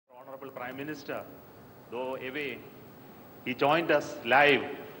Honorable Prime Minister, though away, he joined us live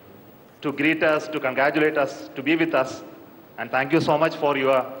to greet us, to congratulate us, to be with us. And thank you so much for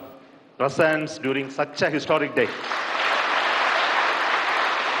your presence during such a historic day.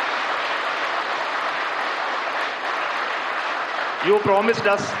 You promised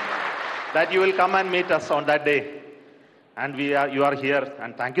us that you will come and meet us on that day. And you are here.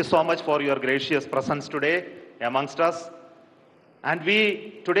 And thank you so much for your gracious presence today amongst us. And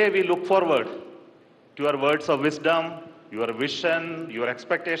today we look forward to your words of wisdom, your vision, your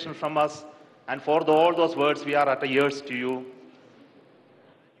expectation from us. And for all those words, we are at ears to you.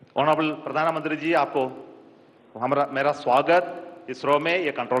 Honorable Pradhan Mantri ji, आपको मेरा स्वागत इस रो में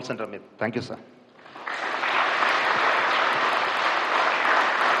ये control centre में. Thank you, sir.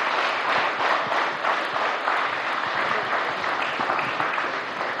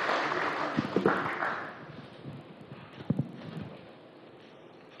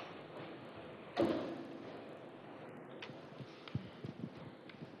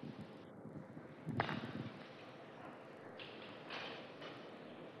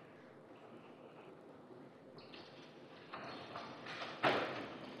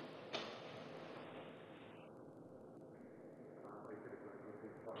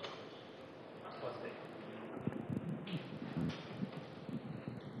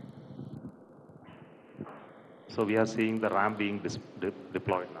 So we are seeing the ramp being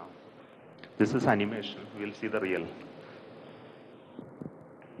deployed now. This is animation. We'll see the real.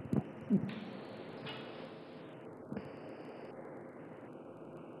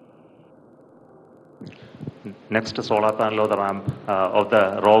 Next solar panel of the ramp of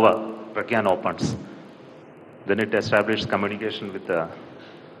the rover Pragyan opens. Then it establishes communication with the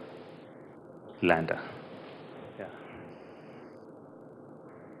lander.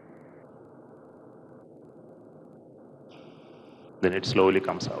 Then it slowly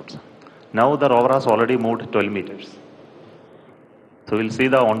comes out. Now the rover has already moved 12 meters. So we'll see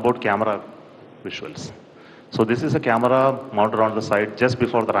the onboard camera visuals. So this is a camera mounted on the side just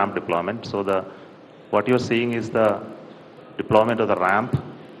before the ramp deployment. So what you're seeing is the deployment of the ramp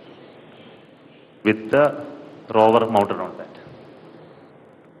with the rover mounted on that.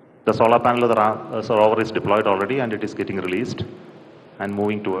 The solar panel of the rover is deployed already and it is getting released and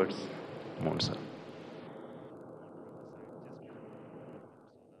moving towards moon, sir.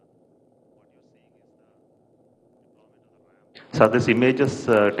 So these images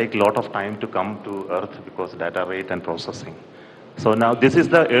take a lot of time to come to Earth because data rate and processing. So now this is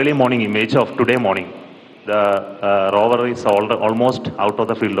the early morning image of today morning. The rover is almost out of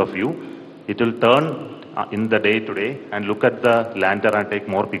the field of view. It will turn in the day today and look at the lander and take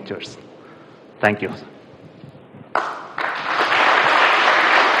more pictures. Thank you.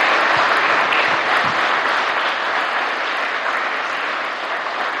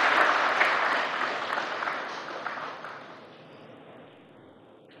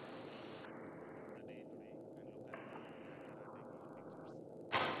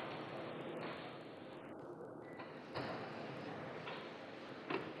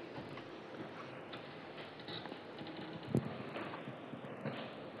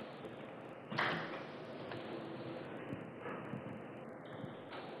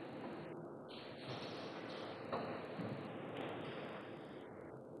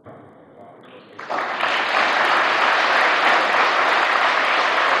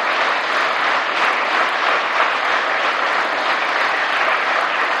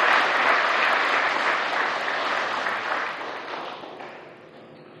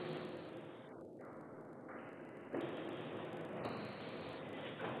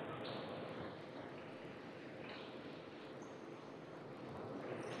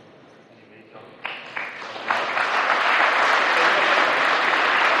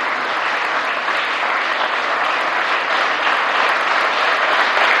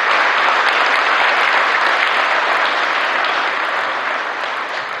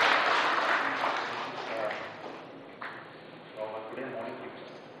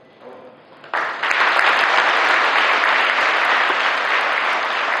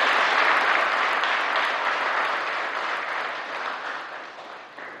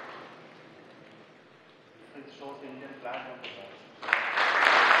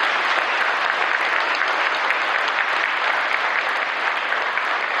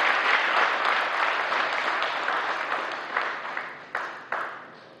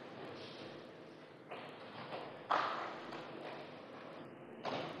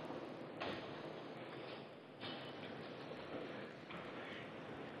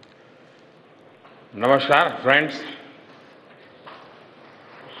 Namaskar, friends.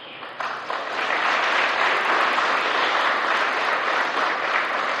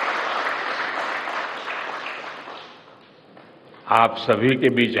 आप सभी के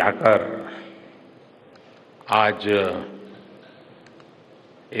बीच आकर आज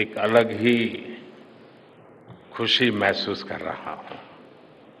एक अलग ही खुशी महसूस कर रहा हूं।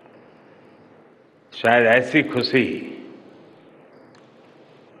 शायद ऐसी खुशी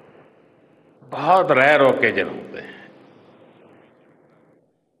बहुत रेयर ओकेजन होते हैं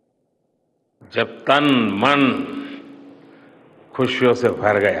जब तन मन खुशियों से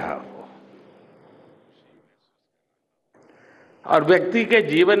भर गया हो। और व्यक्ति के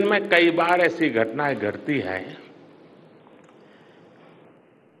जीवन में कई बार ऐसी घटनाएं घटती हैं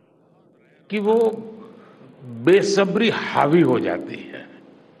कि वो बेसब्री हावी हो जाती है।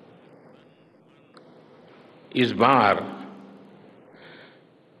 इस बार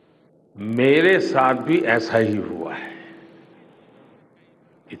मेरे साथ भी ऐसा ही हुआ है।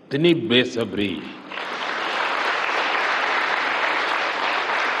 इतनी बेसब्री,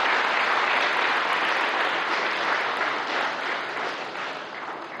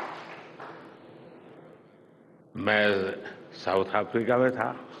 मैं साउथ अफ्रीका में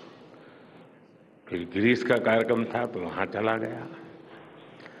था, फिर ग्रीस का कार्यक्रम था तो वहां चला गया,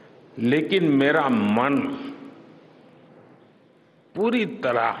 लेकिन मेरा मन पूरी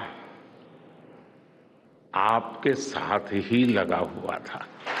तरह आपके साथ ही लगा हुआ था।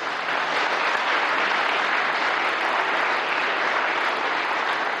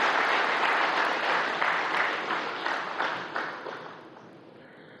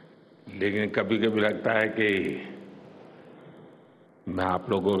 लेकिन कभी कभी लगता है कि मैं आप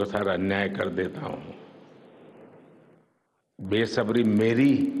लोगों के साथ अन्याय कर देता हूं। बेसब्री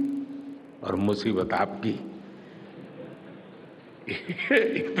मेरी और मुसीबत आपकी।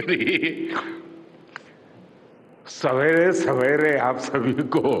 इतनी सवेरे सवेरे आप सभी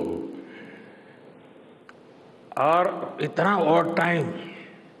को और इतना और टाइम,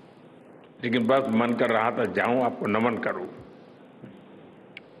 लेकिन बस मन कर रहा था जाऊं आपको नमन करूं।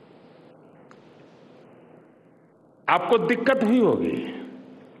 आपको दिक्कत हुई होगी,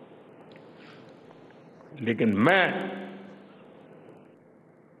 लेकिन मैं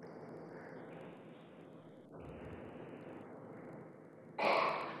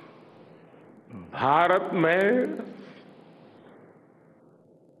भारत में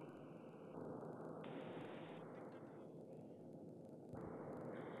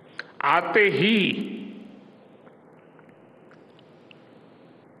आते ही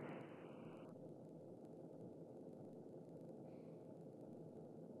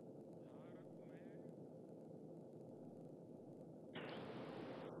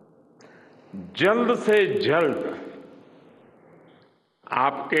जल्द से जल्द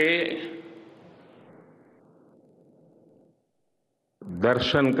आपके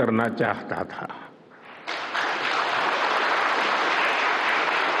दर्शन करना चाहता था।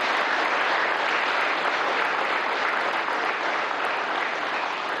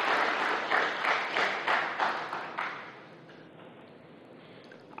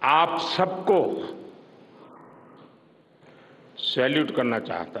 आप सबको सैल्यूट करना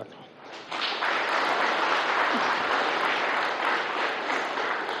चाहता था।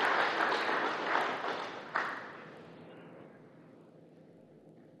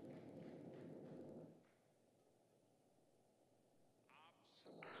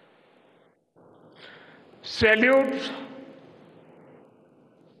 सैल्यूट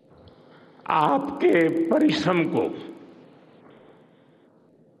आपके परिश्रम को,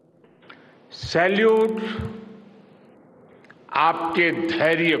 सैल्यूट आपके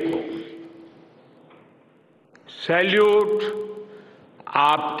धैर्य को, सैल्यूट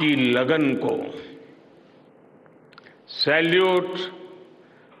आपकी लगन को, सैल्यूट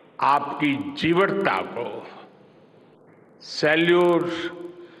आपकी जीवटता को, सैल्यूट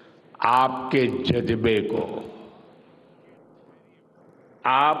आपके जज्बे को।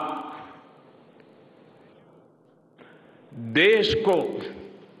 आप देश को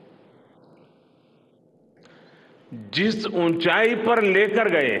जिस ऊंचाई पर लेकर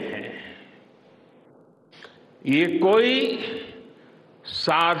गए हैं, ये कोई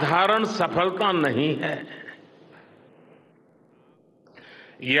साधारण सफलता नहीं है।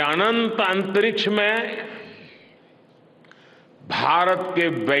 ये अनंत अंतरिक्ष में भारत के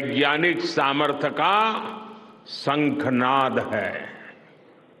वैज्ञानिक सामर्थ्य का शंखनाद है।